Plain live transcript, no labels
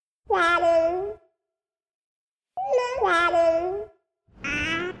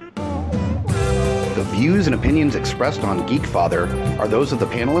views and opinions expressed on Geekfather are those of the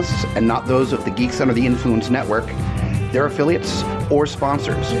panelists and not those of the Geeks Under the Influence Network, their affiliates, or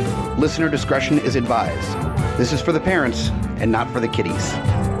sponsors. Listener discretion is advised. This is for the parents and not for the kiddies.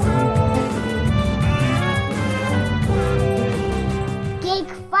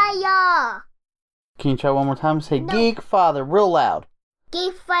 Geekfire! Can you try one more time? Say no. Geekfather real loud.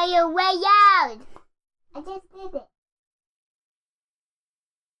 Geekfire way loud! I just did it.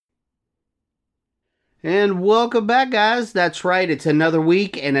 And welcome back, guys. That's right. It's another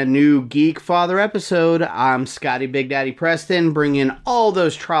week and a new Geekfather episode. I'm Scotty Big Daddy Preston, bringing all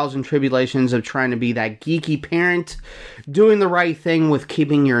those trials and tribulations of trying to be that geeky parent, doing the right thing with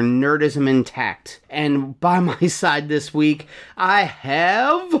keeping your nerdism intact. And by my side this week, I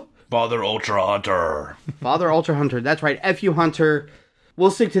have... Father Ultra Hunter. Father Ultra Hunter. That's right. FU Hunter. We'll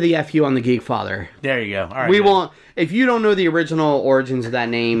stick to the FU on the Geekfather. There you go. All right. We won't. If you don't know the original origins of that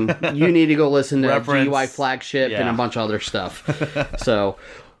name, you need to go listen to GUI Flagship and a bunch of other stuff. So,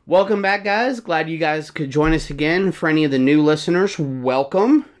 welcome back, guys. Glad you guys could join us again. For any of the new listeners,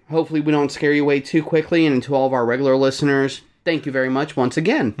 welcome. Hopefully, we don't scare you away too quickly. And to all of our regular listeners, thank you very much once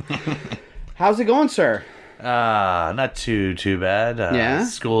again. How's it going, sir? Not too bad. Yeah?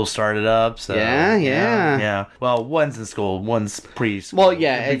 School started up, so... Yeah. Well, one's in school, one's preschool. Well,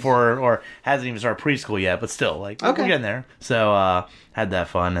 yeah. Or hasn't even started preschool yet, but still, we're getting there. So, had that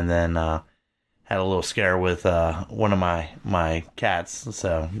fun, and then, had a little scare with, one of my cats,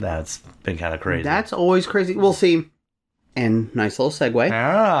 so that's been kind of crazy. That's always crazy. We'll see. And nice little segue.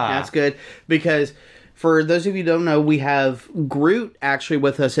 That's good, because... For those of you who don't know, we have Groot actually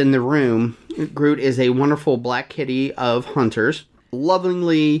with us in the room. Groot is a wonderful black kitty of Hunters.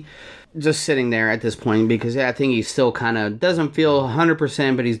 Lovingly just sitting there at this point because I think he still kind of doesn't feel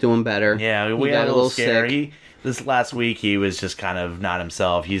 100%, but he's doing better. Yeah, we got a little scary. This last week, he was just kind of not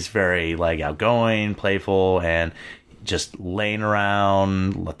himself. He's very outgoing, playful, and just laying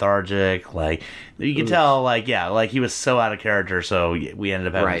around, lethargic, you can tell, he was so out of character, so we ended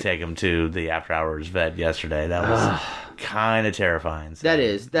up having to take him to the after-hours vet yesterday. That was kind of terrifying. So. That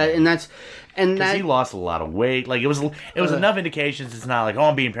is. Because he lost a lot of weight. It was enough indications. It's not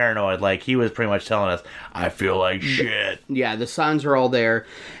I'm being paranoid. He was pretty much telling us, I feel like shit. Yeah, the signs are all there.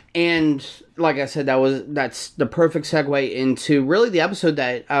 And like I said, that's the perfect segue into really the episode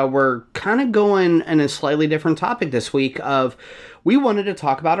that we're kind of going in a slightly different topic this week of we wanted to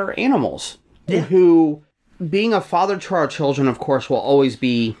talk about our animals. Yeah. Who, being a father to our children, of course, will always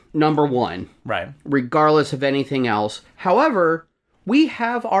be number one. Right. Regardless of anything else. However, we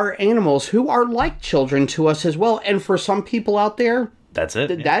have our animals who are like children to us as well. And for some people out there, that's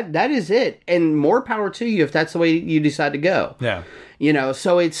it. That is it. And more power to you if that's the way you decide to go. Yeah.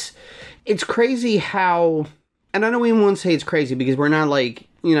 So it's crazy how, and I don't even want to say it's crazy because we're not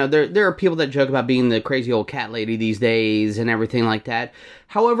there are people that joke about being the crazy old cat lady these days and everything like that.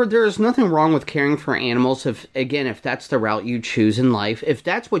 However, there is nothing wrong with caring for animals if that's the route you choose in life. If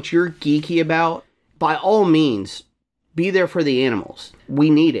that's what you're geeky about, by all means, be there for the animals. We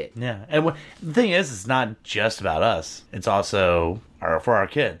need it. Yeah. And the thing is, it's not just about us. It's also for our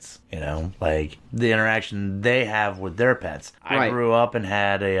kids, the interaction they have with their pets. I grew up and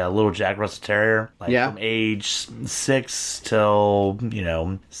had a little Jack Russell Terrier, from age 6 till,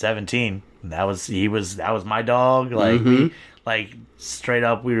 17. That was my dog. Straight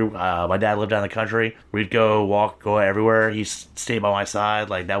up, my dad lived down in the country. We'd go everywhere. He stayed by my side.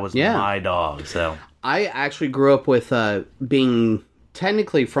 That was my dog. So I actually grew up with being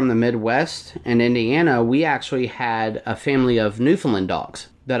technically from the Midwest and Indiana. We actually had a family of Newfoundland dogs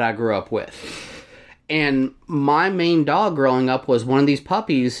that I grew up with. And my main dog growing up was one of these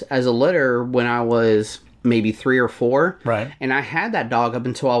puppies as a litter when I was maybe 3 or 4. Right. And I had that dog up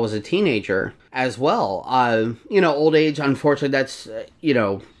until I was a teenager as well. Old age, unfortunately, that's,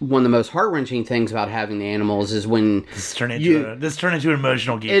 one of the most heart-wrenching things about having the animals is when... This turned into an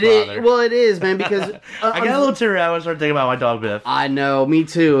emotional Geekfather. Well, it is, man, because... I got a little teary. I was starting thinking about my dog, Biff. I know, me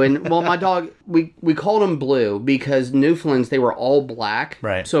too. And, my dog, we called him Blue because Newfoundlands, they were all black.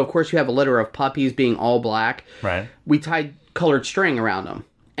 Right. So, of course, you have a litter of puppies being all black. Right. We tied colored string around them.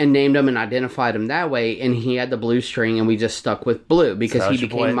 And named him and identified him that way, and he had the blue string, and we just stuck with Blue because he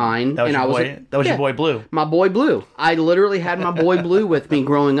became mine. That was your boy Blue. My boy Blue. I literally had my boy Blue with me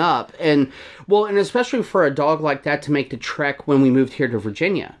growing up, and especially for a dog like that to make the trek when we moved here to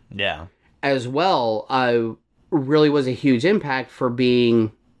Virginia. Yeah. As well, really was a huge impact for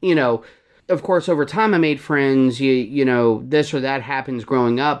being, of course, over time I made friends. This or that happens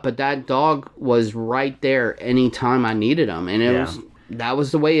growing up, but that dog was right there anytime I needed him, and it was. That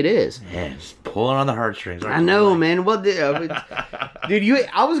was the way it is. Yeah, just pulling on the heartstrings. I know, man. Well, the Dude,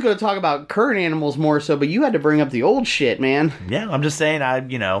 I was going to talk about current animals more so, but you had to bring up the old shit, man. Yeah, I'm just saying,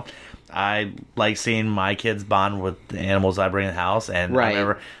 I like seeing my kids bond with the animals I bring in the house, and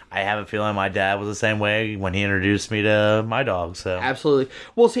Right. I have a feeling my dad was the same way when he introduced me to my dog. So Absolutely.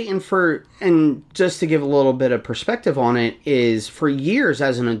 Well, see, and just to give a little bit of perspective on it, is for years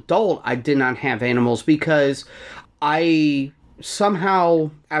as an adult, I did not have animals because I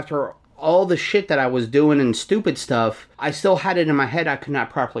somehow, after all the shit that I was doing and stupid stuff, I still had it in my head I could not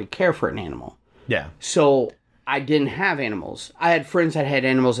properly care for an animal. yeah. So I didn't have animals. I had friends that had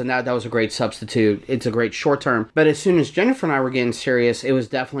animals, and that was a great substitute. It's a great short term. But as soon as Jennifer and I were getting serious, it was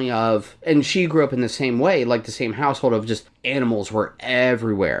definitely and she grew up in the same way, like the same household of just animals were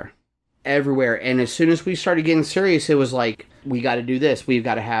everywhere. Everywhere. And as soon as we started getting serious, it was like, we got to do this. We've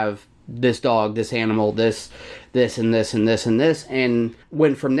got to have this dog, this animal, this, and this, and this, and this. And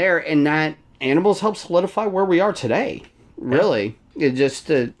went from there, and that animals helped solidify where we are today. Really. It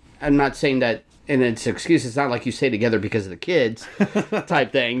just, I'm not saying that, and it's an excuse, it's not like you stay together because of the kids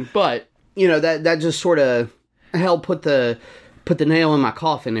type thing, but that just sort of helped put the nail in my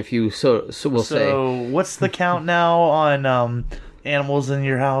coffin, if you so will say. So what's the count now on animals in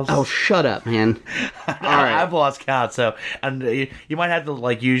your house? Oh, shut up, man. All right. I've lost count, so you might have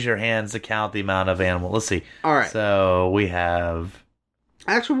to use your hands to count the amount of animals. Let's see. All right. So we have.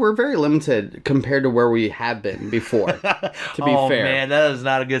 Actually, we're very limited compared to where we have been before, to be fair. Oh, man, that is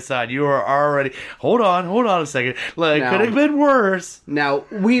not a good sign. You are already... Hold on a second. Like, could have been worse. Now,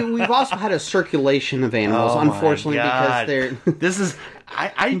 we've also had a circulation of animals, unfortunately, because they're... This is...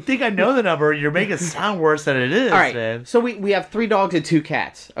 I think I know the number. You're making it sound worse than it is, all right, man. So we have 3 dogs and 2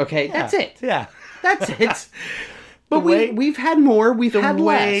 cats, okay? Yeah. That's it. Yeah. That's it. But we've had more, we've had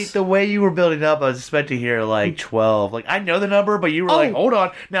less. The way you were building up, I was expecting to hear 12. Like, I know the number, but you were like, hold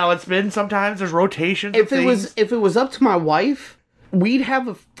on. Now, it's been sometimes there's rotations. If it was up to my wife, we'd have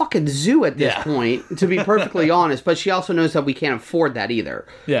a fucking zoo at this point, to be perfectly honest. But she also knows that we can't afford that either.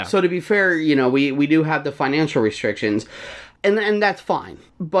 Yeah. So to be fair, we do have the financial restrictions, and that's fine.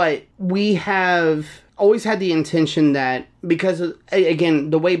 But we have always had the intention that, because again,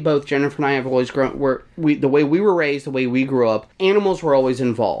 the way both Jennifer and I have always grown, the way we were raised, the way we grew up, animals were always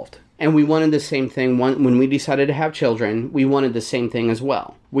involved, and we wanted the same thing. When we decided to have children, we wanted the same thing as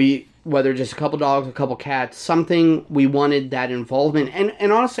well. Whether just a couple dogs, a couple cats, something, we wanted that involvement,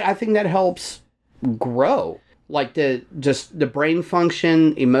 and honestly, I think that helps grow. Like the brain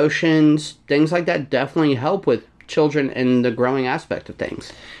function, emotions, things like that definitely help with children and the growing aspect of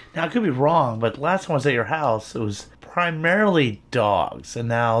things. Now, I could be wrong, but last time I was at your house, it was primarily dogs, and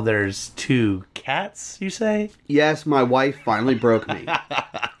now there's 2 cats, you say? Yes, my wife finally broke me.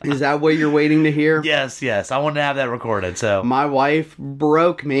 Is that what you're waiting to hear? Yes. I want to have that recorded, so... My wife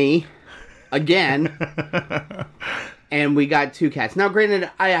broke me again, and we got 2 cats. Now,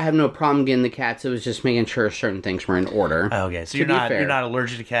 granted, I have no problem getting the cats. It was just making sure certain things were in order. Okay, so you're not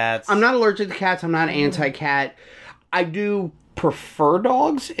allergic to cats? I'm not allergic to cats. I'm not anti-cat. I do prefer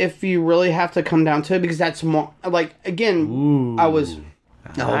dogs if you really have to come down to it, because that's more like, again, Ooh.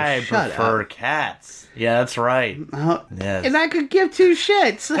 I prefer cats. Yeah, that's right. Yes. And I could give 2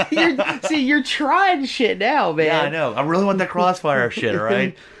 shits. You're trying shit now, man. Yeah, I know. I really want that crossfire shit, all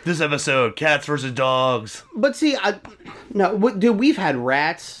right? This episode, cats versus dogs. But see, dude, we've had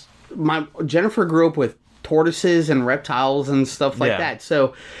rats. Jennifer grew up with tortoises and reptiles and stuff like that.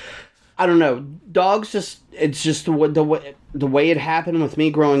 So, I don't know. Dogs it's just the way it happened with me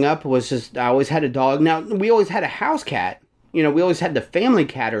growing up was just, I always had a dog. Now, we always had a house cat. We always had the family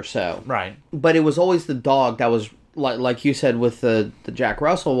cat or so. Right. But it was always the dog that was, like you said with the Jack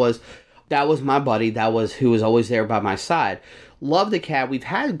Russell, that was my buddy. That was who was always there by my side. Love the cat. We've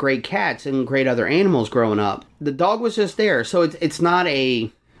had great cats and great other animals growing up. The dog was just there. So it's not I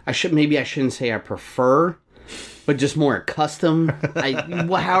shouldn't say I prefer, but just more accustomed.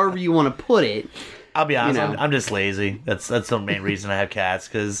 However you want to put it. I'll be honest, I'm just lazy. That's the main reason I have cats,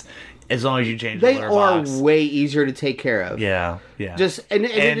 because as long as you change the litter box, they are way easier to take care of. Yeah. Just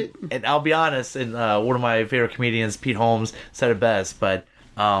and I'll be honest, and one of my favorite comedians, Pete Holmes, said it best. But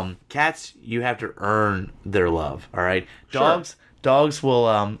cats, you have to earn their love. All right, dogs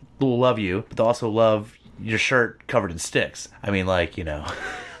will love you, but they'll also love your shirt covered in sticks. I mean, I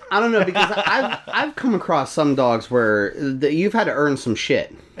don't know, because I've come across some dogs where you've had to earn some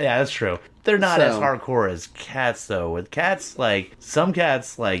shit. Yeah, that's true. They're not as hardcore as cats, though. With cats, some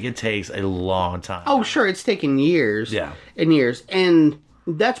cats, it takes a long time. Oh, sure, it's taken years. Yeah. And years. And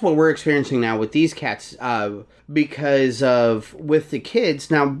that's what we're experiencing now with these cats, because with the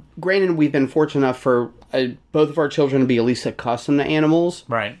kids. Now, granted, we've been fortunate enough for both of our children to be at least accustomed to animals.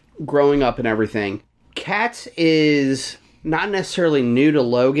 Right. Growing up and everything. Cats is not necessarily new to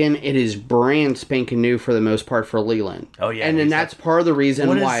Logan. It is brand spanking new for the most part for Leland. Oh, yeah. And then that's part of the reason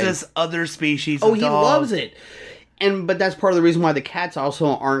why... What is this other species of dog? He loves it. But that's part of the reason why the cats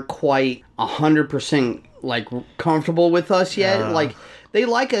also aren't quite 100% like comfortable with us yet. Like they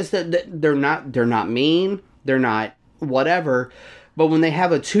like us. That they're not mean. They're not whatever. But when they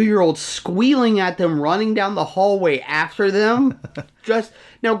have a 2-year-old squealing at them, running down the hallway after them,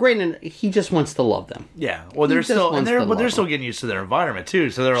 now, granted, he just wants to love them. Yeah. Well, they're still getting used to their environment too.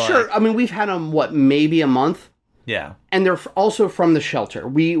 So they're sure. I mean, we've had them maybe a month. Yeah. And they're also from the shelter.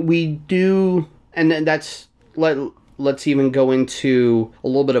 We do, and that's let's even go into a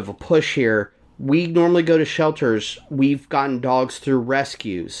little bit of a push here. We normally go to shelters. We've gotten dogs through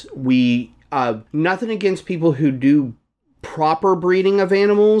rescues. We nothing against people who do proper breeding of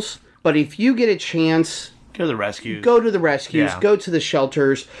animals, but if you get a chance, go to the rescues. Go to the rescues. Go to the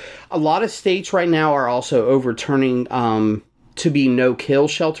shelters. A lot of states right now are also overturning to be no-kill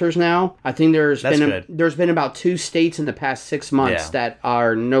shelters now. I think there's been about 2 states in the past 6 months that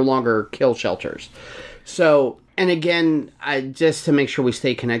are no longer kill shelters. So, and again, just to make sure we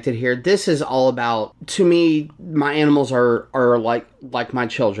stay connected here, this is all about, to me, my animals are like my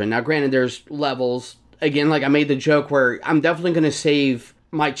children. Now, granted, there's levels. Again, like I made the joke where I'm definitely going to save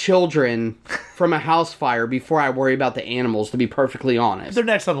my children from a house fire before I worry about the animals, to be perfectly honest. They're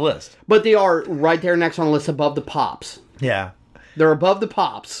next on the list. But they are right there next on the list above the Pops. Yeah. They're above the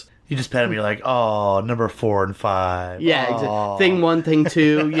Pops. You just pet them, you're like, oh, number 4 and 5. Yeah, exactly. Thing 1, thing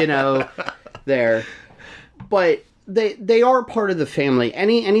 2, there. But they are part of the family.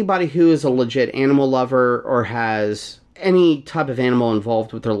 Anybody who is a legit animal lover or has any type of animal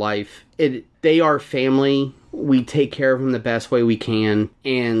involved with their life, they are family. We take care of them the best way we can.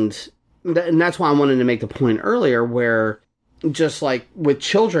 And that's why I wanted to make the point earlier where just like with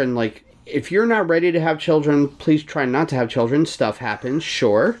children, like if you're not ready to have children, please try not to have children. Stuff happens,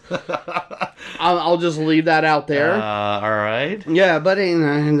 sure. I'll just leave that out there. All right. Yeah, but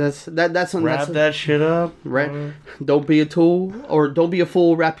that's wrap that shit up. Right. Don't be a tool, or don't be a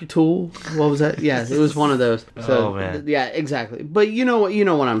fool. Wrap your tool. What was that? Yeah, it was one of those. So, oh man. Yeah, exactly. But you know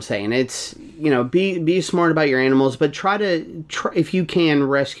what I'm saying. It's be smart about your animals, but try if you can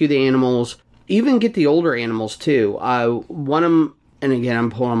rescue the animals. Even get the older animals too. One of them. And again, I'm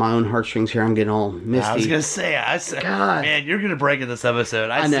pulling on my own heartstrings here. I'm getting all misty. I was going to say, God. Man, you're going to break in this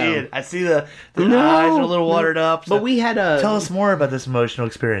episode. I know. see it. I see the eyes are a little watered up. So but we had tell us more about this emotional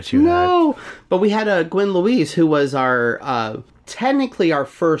experience you had. But we had a Gwen Louise, who was technically our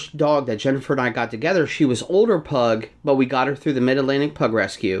first dog that Jennifer and I got together. She was older pug, but we got her through the Mid-Atlantic Pug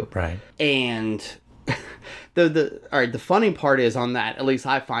Rescue. Right. And the funny part is on that, at least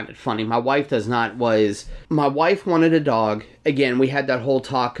I find it funny. My wife does not, my wife wanted a dog. Again, we had that whole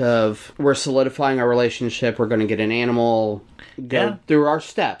talk of we're solidifying our relationship. We're going to get an animal, go through our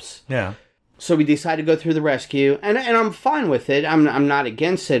steps. Yeah. So we decided to go through the rescue, and I'm fine with it. I'm not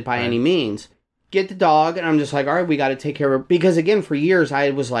against it by any means. Get the dog, and I'm just like, all right, we got to take care of it. Because again, for years, I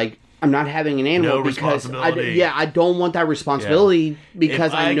was like, I'm not having an animal because I don't want that responsibility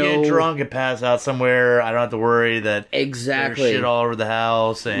because I know if I get drunk and pass out somewhere, I don't have to worry that there's shit all over the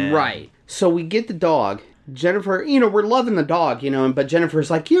house. And... Right. So we get the dog. Jennifer, we're loving the dog, but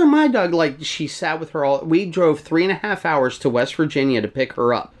Jennifer's like, you're my dog. Like, she sat with her we drove 3.5 hours to West Virginia to pick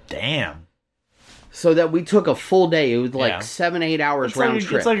her up. Damn. So that we took a full day. It was like 7-8 hours round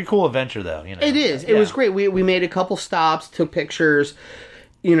trip. It's like a cool adventure, though. It is. It was great. We made a couple stops, took pictures.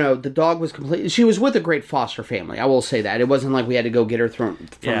 The dog was she was with a great foster family. I will say that. It wasn't like we had to go get her from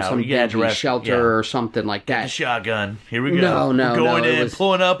some shelter or something like that. Get the shotgun. Here we go. No. Going in,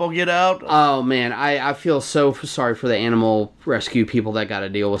 pulling up, I'll get out. Oh, man. I feel so sorry for the animal rescue people that got to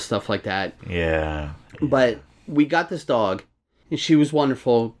deal with stuff like that. Yeah. But we got this dog, and she was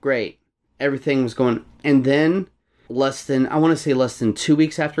wonderful. Great. Everything was going... And then, less than 2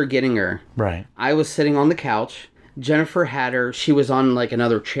 weeks after getting her, right, I was sitting on the couch. Jennifer had her. She was on like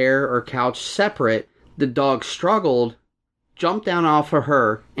another chair or couch separate. The dog struggled, jumped down off of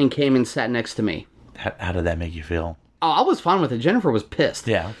her, and came and sat next to me. How did that make you feel? Oh, I was fine with it. Jennifer was pissed.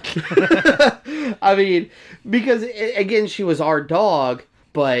 Yeah. I mean, because, again, she was our dog,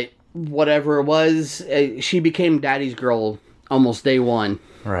 but whatever it was, she became daddy's girl almost day one.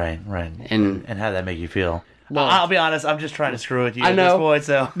 Right. And how did that make you feel? Well, I'll be honest, I'm just trying to screw with you at this point,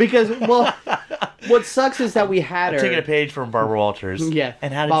 so... Because, what sucks is that we had her... I'm taking a page from Barbara Walters. Yeah.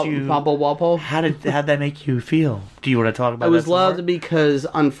 And how did you... Bobble Wobble. How'd that make you feel? Do you want to talk about that? It was loved because,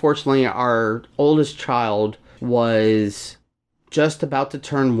 unfortunately, our oldest child was just about to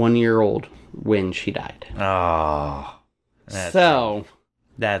turn 1 year old when she died. Oh. So,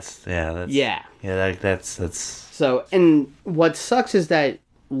 That's So, and what sucks is that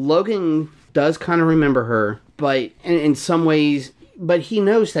Logan does kind of remember her, but in some ways, but he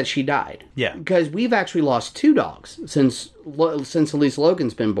knows that she died. Yeah. Because we've actually lost 2 dogs since at least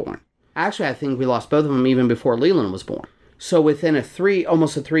Logan's been born. Actually, I think we lost both of them even before Leland was born. So within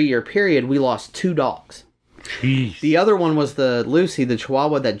almost a 3-year period, we lost 2 dogs. Jeez. The other one was the Lucy, the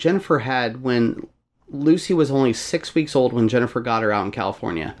Chihuahua that Jennifer had when Lucy was only 6 weeks old when Jennifer got her out in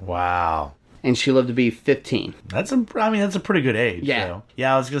California. Wow. And she lived to be 15. That's a pretty good age. Yeah. So.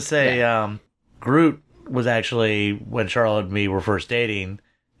 Yeah, I was going to say, Groot was actually, when Charlotte and me were first dating,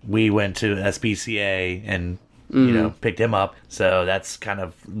 we went to SPCA and, picked him up. So that's kind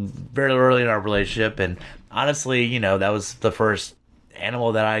of very early in our relationship. And honestly, that was the first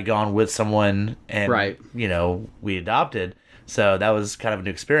animal that I had gone with someone and, right. We adopted. So that was kind of a new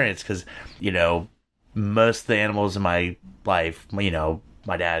experience because, most of the animals in my life,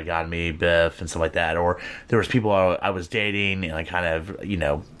 my dad got me Biff and stuff like that, or there was people I was dating and I kind of,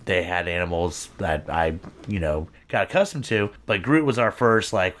 they had animals that I, got accustomed to. But Groot was our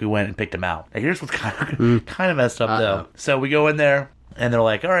first, we went and picked him out. Now, here's what's kind of messed up though. So we go in there. And they're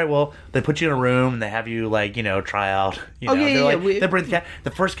like, all right, well, they put you in a room and they have you, try out. They bring the cat.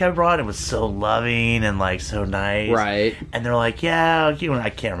 The first cat we brought, it was so loving and, so nice. Right. And they're like, yeah, I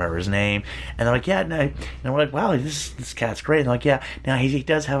can't remember his name. And they're like, yeah, no. And we're like, wow, this cat's great. And they're like, yeah, now he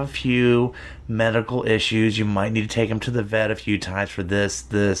does have a few medical issues. You might need to take him to the vet a few times for this,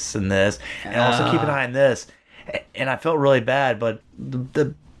 and this. And also keep an eye on this. And I felt really bad, but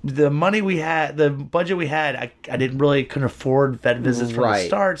the money we had, the budget we had, I couldn't afford vet visits from the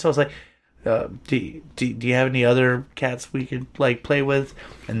start. So I was like, do you have any other cats we could play with?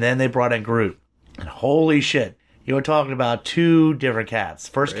 And then they brought in Groot. And holy shit, you were talking about 2 different cats.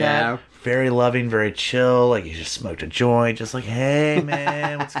 First cat, very loving, very chill. He just smoked a joint, just hey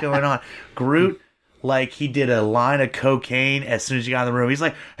man, what's going on? Groot, he did a line of cocaine as soon as he got in the room. He's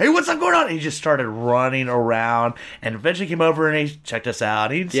like, hey, what's up going on? And he just started running around and eventually came over and he checked us out.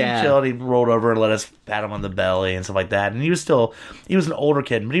 He seemed chilled. He rolled over and let us pat him on the belly and stuff like that. And he was an older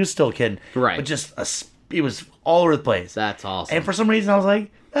kid, but he was still a kid. Right. But he was all over the place. That's awesome. And for some reason, I was like,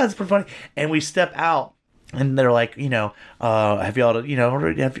 that's pretty funny. And we step out. And they're like, have y'all, do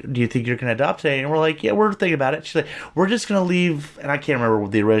you think you're going to adopt today? And we're like, yeah, we're thinking about it. She's like, we're just going to leave, and I can't remember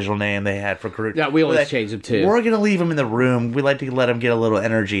what the original name they had for Groot. Yeah, we always change them too. We're going to leave him in the room. We like to let him get a little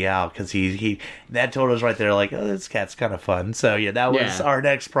energy out because Dad told us right there, oh, this cat's kind of fun. So yeah, that was our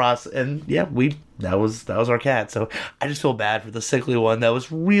next process, and yeah, that was our cat. So I just feel bad for the sickly one that was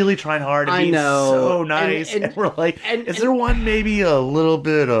really trying hard to be so nice. And we're like, is there one maybe a little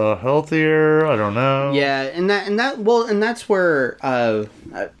bit healthier? I don't know. Yeah, and that's where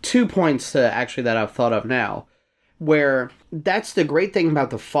 2 points to actually that I've thought of now, where that's the great thing about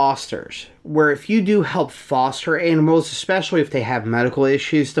the fosters, where if you do help foster animals, especially if they have medical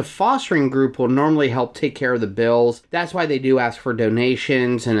issues, the fostering group will normally help take care of the bills. That's why they do ask for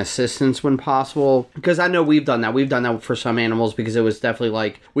donations and assistance when possible, because I know we've done that. We've done that for some animals because it was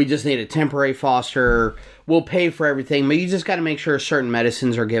definitely we just need a temporary foster. We'll pay for everything, but you just got to make sure certain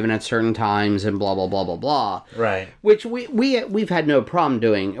medicines are given at certain times and blah, blah, blah, blah, blah. Right. Which we've had no problem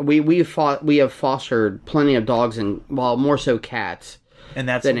doing. We have fostered plenty of dogs and, more so cats. And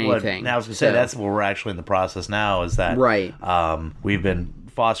that's than what anything. I was going to say. That's what we're actually in the process now. Is that we've been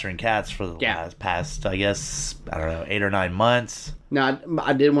fostering cats for the past, I guess, I don't know, 8 or 9 months. Now,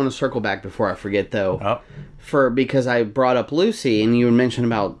 I did want to circle back before I forget, though, Oh. because I brought up Lucy, and you mentioned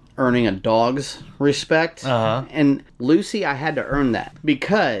about earning a dog's respect. And Lucy, I had to earn that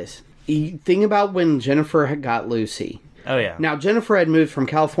because think about when Jennifer had got Lucy. Oh, yeah. Now, Jennifer had moved from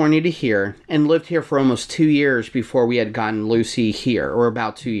California to here and lived here for almost 2 years before we had gotten Lucy here, or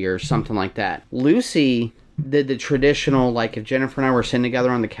about 2 years, something like that. Lucy did the traditional, if Jennifer and I were sitting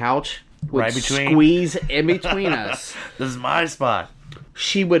together on the couch, would squeeze in between us. This is my spot.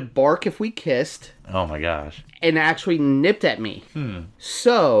 She would bark if we kissed. Oh, my gosh. And actually nipped at me.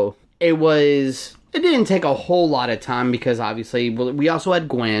 So, it didn't take a whole lot of time because obviously we also had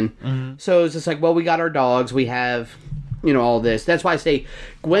Gwen. Mm-hmm. So it was just we got our dogs. We have, all this. That's why I say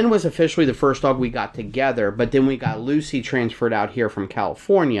Gwen was officially the first dog we got together, but then we got Lucy transferred out here from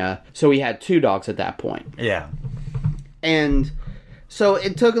California. So we had 2 dogs at that point. Yeah. And so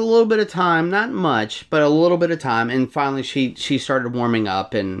it took a little bit of time, not much, but a little bit of time. And finally she started warming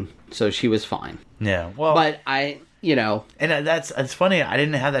up, and so she was fine. Yeah. Well, but and it's funny. I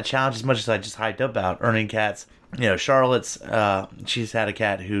didn't have that challenge as much as I just hyped up about earning cats. Charlotte's, she's had a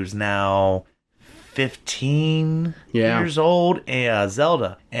cat who's now 15 years old,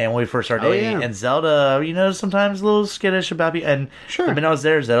 Zelda. And when we first started dating, and Zelda, sometimes a little skittish about me. And the minute I was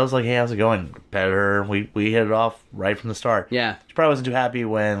there, Zelda was like, "Hey, how's it going?" Pet her. We hit it off right from the start. Yeah. She probably wasn't too happy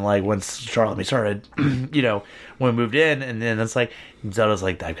when Charlotte and me started, when we moved in. And then it's like, Zelda's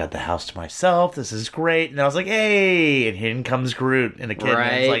like, "I've got the house to myself. This is great." And I was like, "Hey!" And in comes Groot and a kid. Right.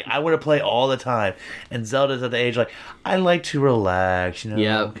 And it's like, I want to play all the time. And Zelda's at the age like, I like to relax,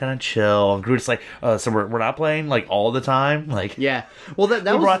 kind of chill. And Groot's like, so we're not playing like all the time, like yeah. Well,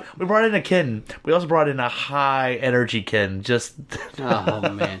 we brought in a kitten. We also brought in a high energy kitten. Just oh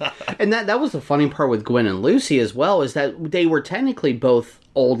man, and that was the funny part with Gwen and Lucy as well, is that they were technically both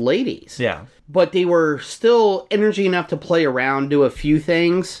old ladies. Yeah. But they were still energy enough to play around, do a few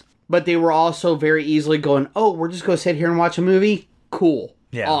things. But they were also very easily going, "Oh, we're just going to sit here and watch a movie? Cool.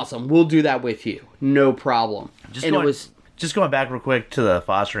 Yeah. Awesome. We'll do that with you. No problem." Just going back real quick to the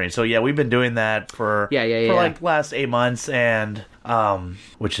fostering. So, yeah, we've been doing that for like last 8 months. And,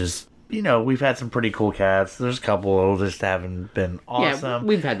 which is, we've had some pretty cool cats. There's a couple that just haven't been awesome. Yeah,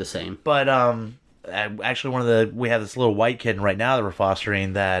 we've had the same. But, actually we have this little white kitten right now that we're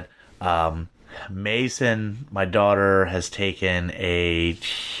fostering that, Mason, my daughter, has taken a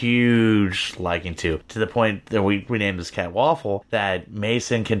huge liking to the point that we named this cat Waffle, that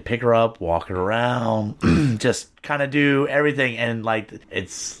Mason can pick her up, walk her around, just kind of do everything. And like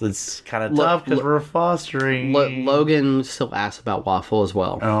it's kind of tough because we're fostering. Logan still asks about Waffle as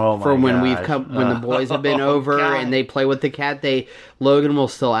well. Oh my From when when the boys have been over and they play with the cat, Logan will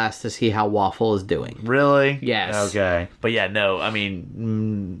still ask to see how Waffle is doing. Really? Yes. Okay. But yeah, no, I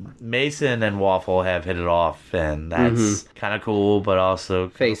mean, Mason and Waffle have hit it off, and that's kind of cool, but also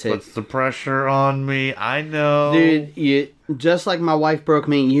puts the pressure on me. I know. Dude, just like my wife broke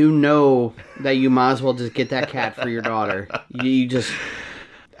me, you know that you might as well just get that cat for your daughter.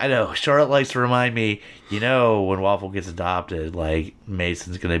 I know. Charlotte likes to remind me, when Waffle gets adopted, like,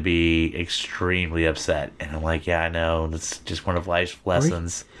 Mason's going to be extremely upset. And I'm like, yeah, I know. That's just one of life's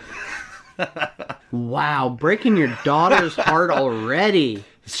lessons. Wow, breaking your daughter's heart already.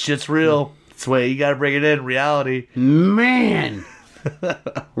 This shit's real. That's the way you got to bring it in, reality. Man.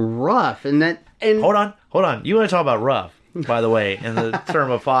 Rough. And Hold on. You want to talk about rough, by the way, in the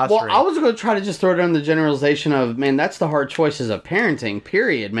term of fostering. Well, I was going to try to just throw it on the generalization of, man, that's the hard choices of parenting,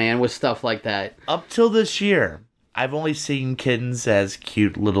 period, man, with stuff like that. Up till this year, I've only seen kittens as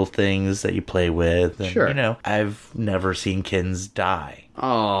cute little things that you play with. And, sure. I've never seen kittens die.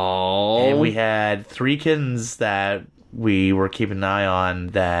 Oh. And we had 3 kittens that we were keeping an eye on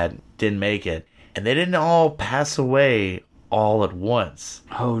that didn't make it. And they didn't all pass away all at once.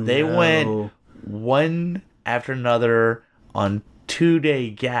 Oh, no. They went one after another on 2-day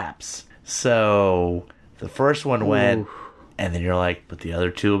gaps. So the first one went, and then you're like, but the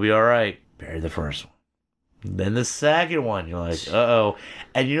other 2 will be all right. Bury the first one. Then the second one, you're like, uh-oh.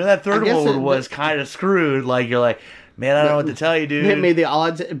 And that third one was kind of screwed. Like, you're like, man, I don't know what to tell you, dude. May the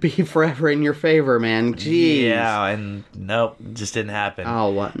odds be forever in your favor, man. Jeez. Yeah, and nope, just didn't happen.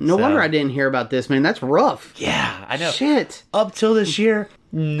 Oh, no wonder I didn't hear about this, man. That's rough. Yeah, I know. Shit. Up till this year,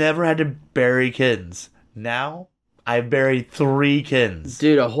 never had to bury kittens. Now, I've buried 3 kittens.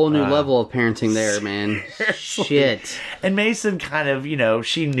 Dude, a whole new level of parenting there, man. Shit. And Mason kind of,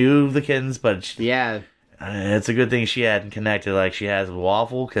 she knew the kittens, but it's a good thing she hadn't connected like she has with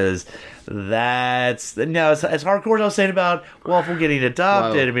Waffle, because it's as hardcore as I was saying about Waffle getting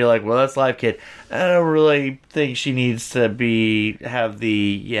adopted and be like, well, that's life, kid. I don't really think she needs to have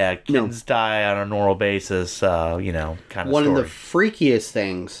the kittens die on a normal basis, kind of One story. of the freakiest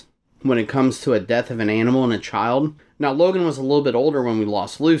things when it comes to a death of an animal and a child. Now, Logan was a little bit older when we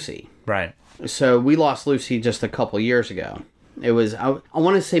lost Lucy. Right. So we lost Lucy just a couple years ago. It was, I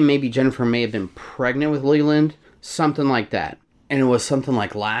want to say maybe Jennifer may have been pregnant with Leland, something like that. And it was something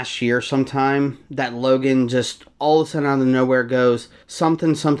like last year sometime that Logan just all of a sudden out of nowhere goes,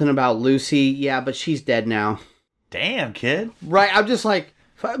 something about Lucy. Yeah, but she's dead now. Damn, kid. Right. I'm just like,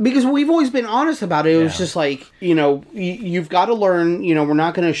 because we've always been honest about it. It was just like, you've got to learn, we're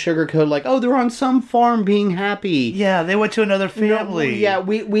not going to sugarcoat like, oh, they're on some farm being happy. Yeah, they went to another family.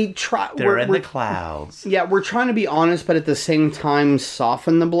 We try. They're in the clouds. Yeah, we're trying to be honest, but at the same time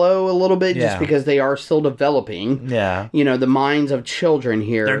soften the blow a little bit just because they are still developing. Yeah. The minds of children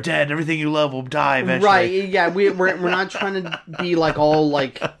here. They're dead. Everything you love will die eventually. Right, yeah. We're not trying to be like all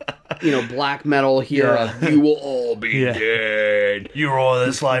like, black metal here of you will all be dead. You're all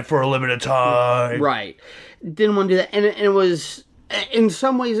this life for a limited time. Right. Didn't want to do that. And it was, in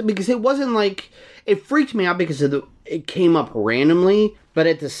some ways, because it wasn't like, it freaked me out because it came up randomly, but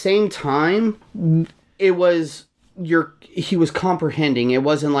at the same time, it was, he was comprehending. It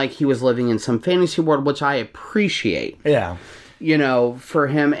wasn't like he was living in some fantasy world, which I appreciate. Yeah. for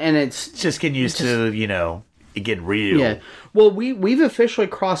him, and it's just getting used to, it getting real. Yeah. Well, we've officially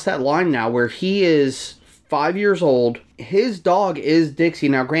crossed that line now where he is 5 years old. His dog is Dixie.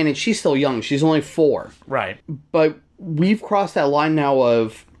 Now, granted, she's still young. She's only 4. Right. But we've crossed that line now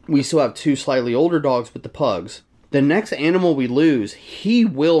of we still have 2 slightly older dogs with the pugs. The next animal we lose, he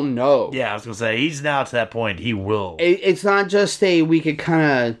will know. Yeah, I was going to say, he's now to that point, he will. It's not just we could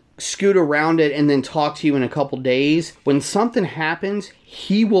kind of scoot around it and then talk to you in a couple days. When something happens,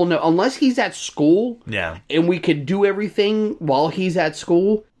 he will know. Unless he's at school, and we could do everything while he's at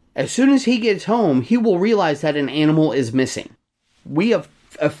school, as soon as he gets home, he will realize that an animal is missing. We have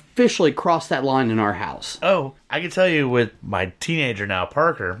officially crossed that line in our house. Oh, I can tell you with my teenager now,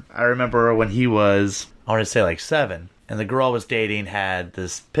 Parker, I remember when he was, I want to say 7, and the girl I was dating had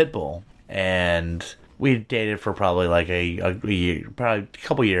this pit bull, and we dated for probably a year, probably a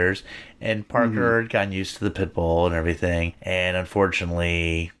couple years, and Parker had gotten used to the pit bull and everything, and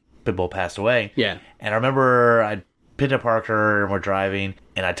unfortunately, pit bull passed away. Yeah. And I remember I picked up Parker and we're driving,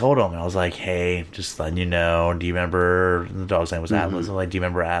 and I told him, I was like, hey, just letting you know, do you remember, the dog's name was Atlas, I was like, do you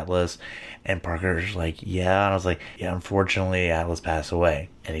remember Atlas? And Parker's like, yeah, and I was like, yeah, unfortunately, Atlas passed away.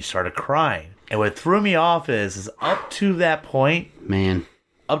 And he started crying. And what threw me off is up to that point,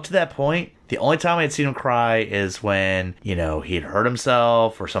 the only time I had seen him cry is when, he had hurt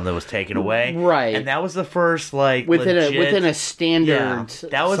himself or something was taken away. Right. And that was the first, within a standard. Yeah,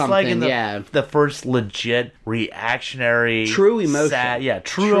 that was the first legit reactionary. True emotion.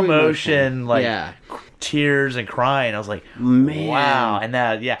 True emotion. Tears and crying. I was like, man. Wow. And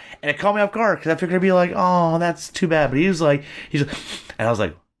and it caught me off guard because I figured it'd be like, oh, that's too bad. But he's like, and I was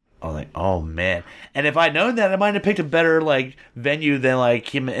like, oh man. And if I'd known that, I might have picked a better venue than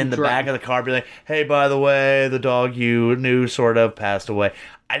him in the back of the car, be like, hey, by the way, the dog you knew sort of passed away.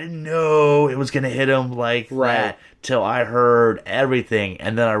 I didn't know it was gonna hit him that till I heard everything,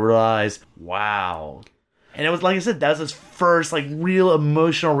 and then I realized, wow. And it was, like I said, that was his first real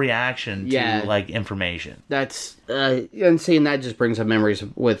emotional reaction to information. That's and seeing that just brings up memories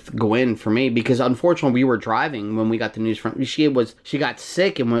with Gwen for me, because unfortunately we were driving when we got the news from she got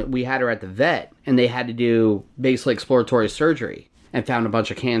sick, and we had her at the vet, and they had to do basically exploratory surgery and found a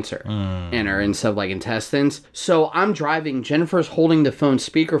bunch of cancer in her and stuff intestines. So I'm driving, Jennifer's holding the phone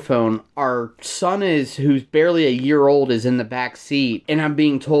speakerphone. Our son who's barely a year old, is in the back seat, and I'm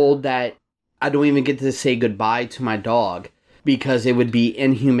being told that I don't even get to say goodbye to my dog because it would be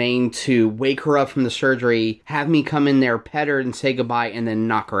inhumane to wake her up from the surgery, have me come in there, pet her, and say goodbye, and then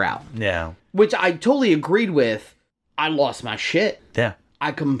knock her out. Yeah. Which I totally agreed with. I lost my shit. Yeah.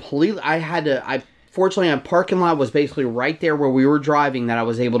 Fortunately, a parking lot was basically right there where we were driving that I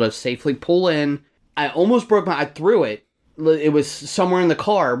was able to safely pull in. I almost I threw it. It was somewhere in the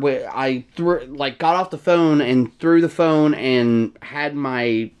car where I got off the phone and threw the phone and had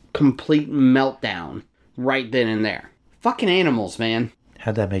my complete meltdown right then and there. Fucking animals, man.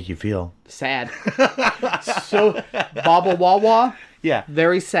 How'd that make you feel? Sad. So, Baba Wawa? Yeah.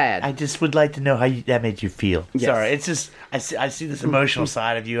 Very sad. I just would like to know how that made you feel. Yes. Sorry, it's just, I see this emotional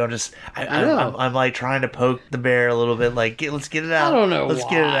side of you. I'm trying to poke the bear a little bit, let's get it out. I don't know Let's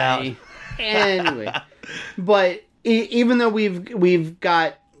get it out. Anyway. But even though we've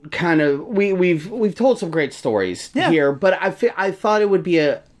got kind of, we've told some great stories here, but I thought it would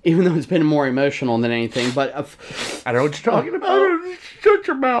be even though it's been more emotional than anything, but I know what you're talking about. Shut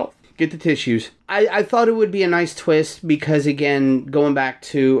your mouth. Get the tissues. I thought it would be a nice twist because, again, going back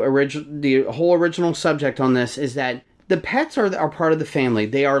to the whole original subject on this is that the pets are part of the family.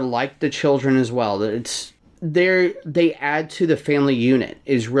 They are like the children as well. They add to the family unit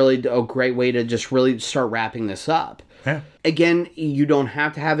is really a great way to just really start wrapping this up. Yeah. Again, you don't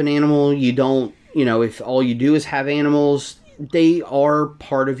have to have an animal. You don't, if all you do is have animals, they are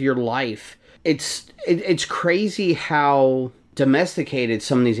part of your life. It's crazy how domesticated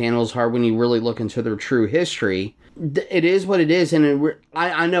some of these animals are when you really look into their true history. It is what it is, and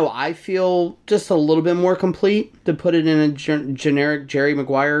I know I feel just a little bit more complete, to put it in a generic Jerry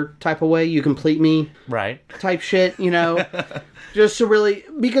Maguire type of way. You complete me, right? Type shit, just to really,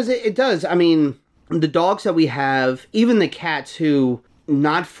 because it does. I mean, the dogs that we have, even the cats who,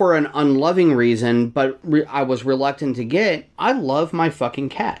 not for an unloving reason, but I was reluctant to get. I love my fucking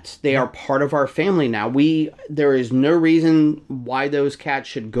cats. They are part of our family now. There is no reason why those cats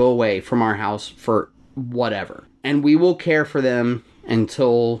should go away from our house for whatever. And we will care for them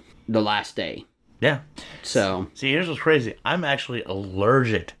until the last day. Yeah. So. See, here's what's crazy. I'm actually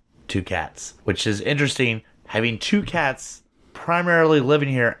allergic to cats, which is interesting. Having 2 cats primarily living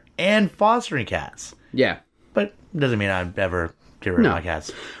here and fostering cats. Yeah. But it doesn't mean I've ever get rid of my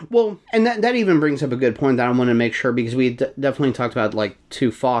cats. Well, and that even brings up a good point that I want to make sure, because we definitely talked about, like,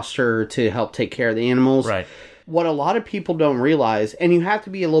 to foster, to help take care of the animals. Right. What a lot of people don't realize, and you have to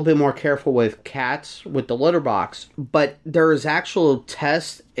be a little bit more careful with cats with the litter box, but there's actual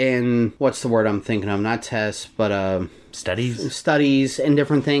tests and what's the word I'm thinking of? Not tests, but studies and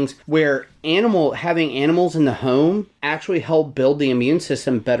different things where having animals in the home actually help build the immune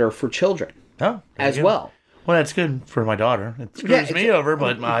system better for children as well. Well, that's good for my daughter. It screws me over,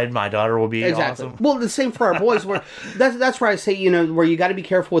 but my daughter will be awesome. Well, the same for our boys. That's where I say, where you got to be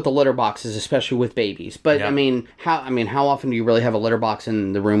careful with the litter boxes, especially with babies. But how often do you really have a litter box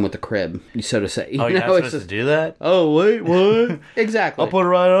in the room with the crib, so to say? Oh, you're not supposed to do that? Oh, wait, what? Exactly. I'll put it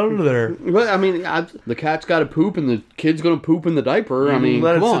right under there. Well, the cat's got to poop, and the kid's going to poop in the diaper.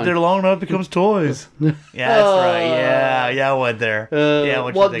 Let it sit there long enough, it becomes toys. Yeah, that's right. Yeah, I went there.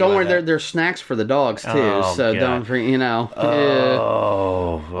 Well, don't worry. There's snacks for the dogs too. So don't forget, yeah.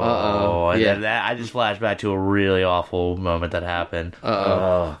 I just flashed back to a really awful moment that happened.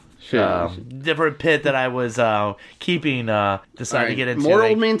 Different pit that I was keeping. Decided to get into more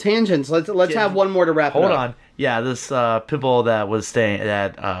old man tangents. Let's have one more to wrap. Hold on. Yeah, this pit bull that was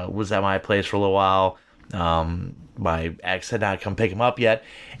was at my place for a little while. My ex had not come pick him up yet,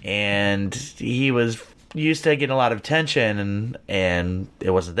 and he was used to getting a lot of attention, and it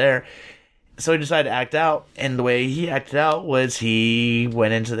wasn't there. So he decided to act out, and the way he acted out was he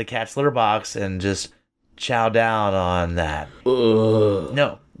went into the cat's litter box and just chowed down on that. Ugh.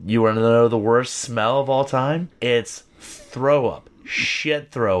 No, you want to know the worst smell of all time? It's throw up. Shit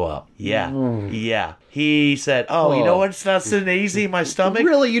throw up. Yeah. Yeah. He said, you know what's not sitting easy in my stomach?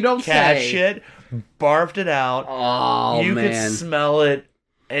 Really? You don't Cat say? Shit. Barfed it out. Oh, you man. could smell it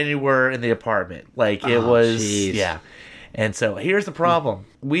anywhere in the apartment. Like, it was... Geez. Yeah. And so here's the problem.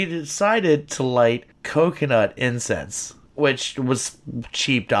 We decided to light coconut incense, which was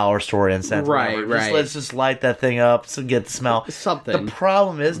cheap dollar store incense. Right. Let's just light that thing up to get the smell. Something. The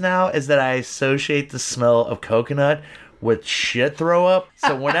problem is that I associate the smell of coconut with shit throw up.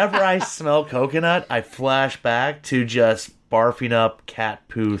 So whenever I smell coconut, I flash back to just barfing up cat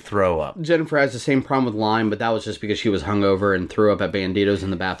poo throw up. Jennifer has the same problem with lime, but that was just because she was hungover and threw up at Banditos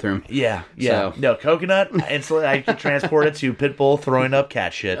in the bathroom. Yeah. So. No, coconut, instantly I could transport it to Pitbull throwing up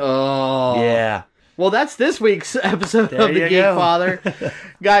cat shit. Oh. Yeah. Well, that's this week's episode of the Geekfather.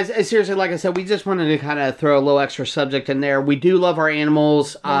 Guys, seriously, like I said, we just wanted to kind of throw a little extra subject in there. We do love our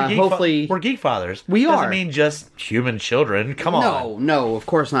animals. Hopefully... We're Geekfathers. We are. Doesn't mean just human children. Come on. No, of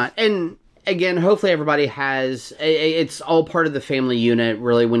course not. And... Again, hopefully everybody has... It's all part of the family unit,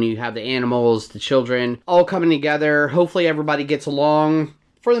 really, when you have the animals, the children, all coming together. Hopefully everybody gets along.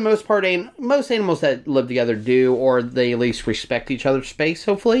 For the most part, most animals that live together do, or they at least respect each other's space,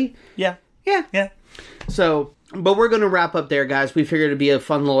 hopefully. Yeah. So... But we're going to wrap up there, guys. We figured it'd be a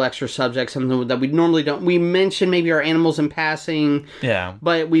fun little extra subject, something that we normally don't. We mention maybe our animals in passing. Yeah.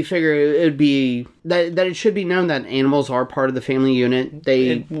 But we figure it'd be that it should be known that animals are part of the family unit.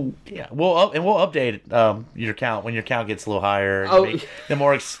 We'll update your count when your count gets a little higher. The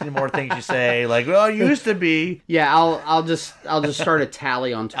more things you say, like, well, it used to be. Yeah, I'll just start a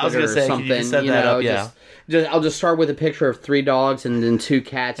tally on Twitter or something. Can you set that up? I'll just start with a picture of 3 dogs and then 2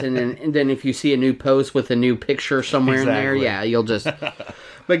 cats, and then if you see a new post with a new picture somewhere in there, you'll just...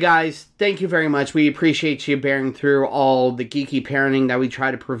 But guys, thank you very much. We appreciate you bearing through all the geeky parenting that we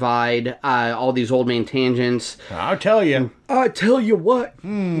try to provide, all these old man tangents. I'll tell you. I tell you what.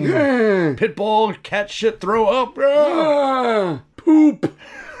 Pitbull, cat shit, throw up. Poop.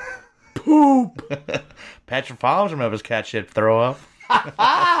 Patrick Mahomes remembers cat shit, throw up.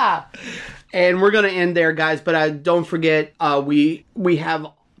 And we're going to end there, guys. But don't forget, we have...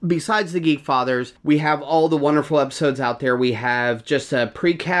 Besides the Geekfathers, we have all the wonderful episodes out there. We have just a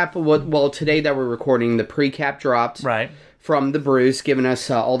pre-cap. Well, today that we're recording, the pre-cap dropped. Right. From the Bruce, giving us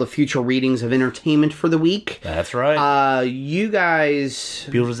all the future readings of entertainment for the week. That's right. You guys...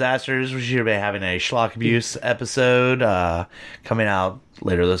 Beautiful Disasters, we should be having a schlock abuse episode coming out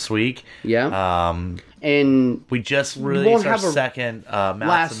later this week. Yeah. And we just released our second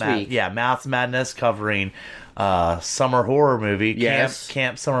last week. Mouths of Madness, covering summer horror movie. Yes.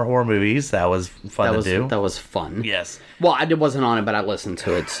 Camp summer horror movies. That was fun to do. That was fun. Yes. Well, I wasn't on it, but I listened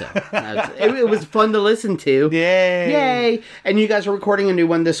to it, so it was fun to listen to. Yay! And you guys are recording a new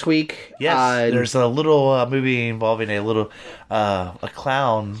one this week. Yes. There's a little movie involving a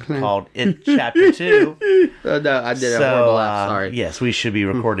clown called It Chapter 2. No, I did a horrible laugh. Sorry. Yes, we should be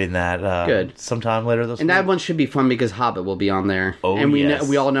recording that. Good. Sometime later this week. And that one should be fun because Hobbit will be on there. Oh, and yes.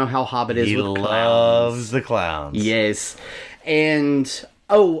 we all know how Hobbit is with clowns. He loves the clowns. Yes. And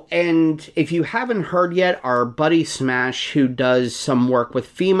Oh, and if you haven't heard yet, our buddy Smash, who does some work with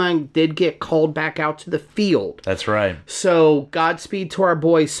FEMA, did get called back out to the field. That's right. So, Godspeed to our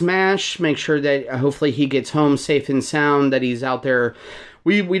boy Smash. Make sure that hopefully he gets home safe and sound, that he's out there.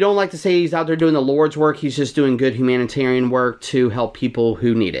 We don't like to say he's out there doing the Lord's work. He's just doing good humanitarian work to help people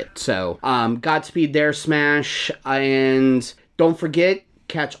who need it. So, Godspeed there, Smash. And don't forget,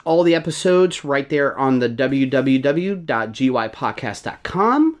 catch all the episodes right there on the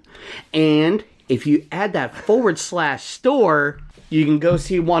www.gypodcast.com. And if you add that /store, you can go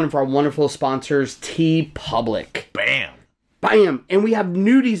see one of our wonderful sponsors, TeePublic. Bam! Bam! And we have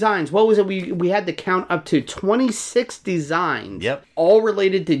new designs. What was it? We had to count up to 26 designs. Yep. All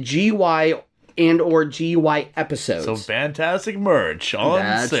related to GY and or GY episodes. So fantastic merch on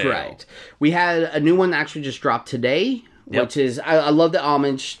That's sale. That's right. We had a new one actually just dropped today, which is, I love the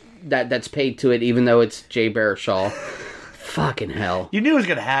homage that's paid to it, even though it's Jay Baruchel. Fucking hell. You knew it was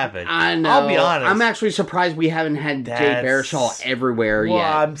going to happen. I know. I'll be honest. I'm actually surprised we haven't had Jay Baruchel everywhere yet.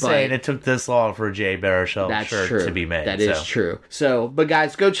 Well, I'm saying it took this long for a Jay Baruchel shirt true. to be made. That is true. So, but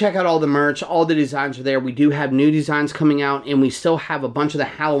guys, go check out all the merch. All the designs are there. We do have new designs coming out, and we still have a bunch of the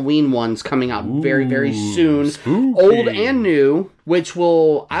Halloween ones coming out very, very soon. Spooky. Old and new. Which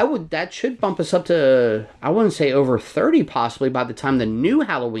that should bump us up to, I wouldn't say over 30 possibly by the time the new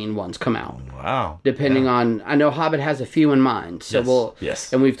Halloween ones come out. Wow. Depending on, I know Hobbit has a few in mind. So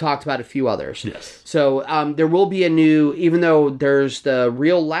yes. And we've talked about a few others. Yes. So there will be a new, even though there's the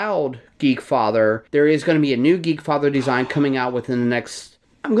real loud Geekfather, there is going to be a new Geekfather design coming out within the next,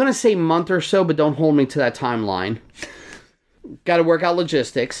 I'm going to say month or so, but don't hold me to that timeline. Got to work out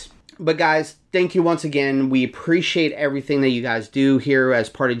logistics. But guys, thank you once again. We appreciate everything that you guys do here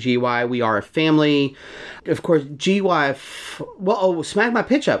as part of GY. We are a family. Of course, GY... Smack My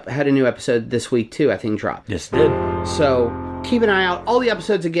Pitch Up had a new episode this week too, I think dropped. Yes, it did. So keep an eye out. All the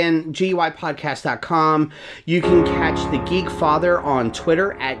episodes again, gypodcast.com. You can catch the Geekfather on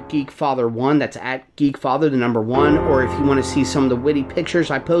Twitter at Geekfather1. That's at Geekfather, the number 1. Or if you want to see some of the witty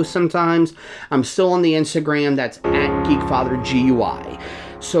pictures I post sometimes, I'm still on the Instagram. That's at GeekfatherGUI.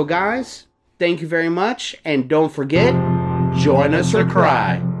 So guys, thank you very much, and don't forget, join us or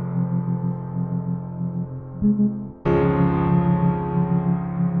cry.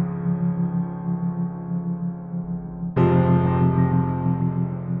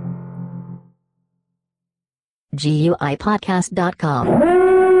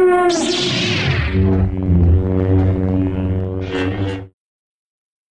 GUIPodcast.com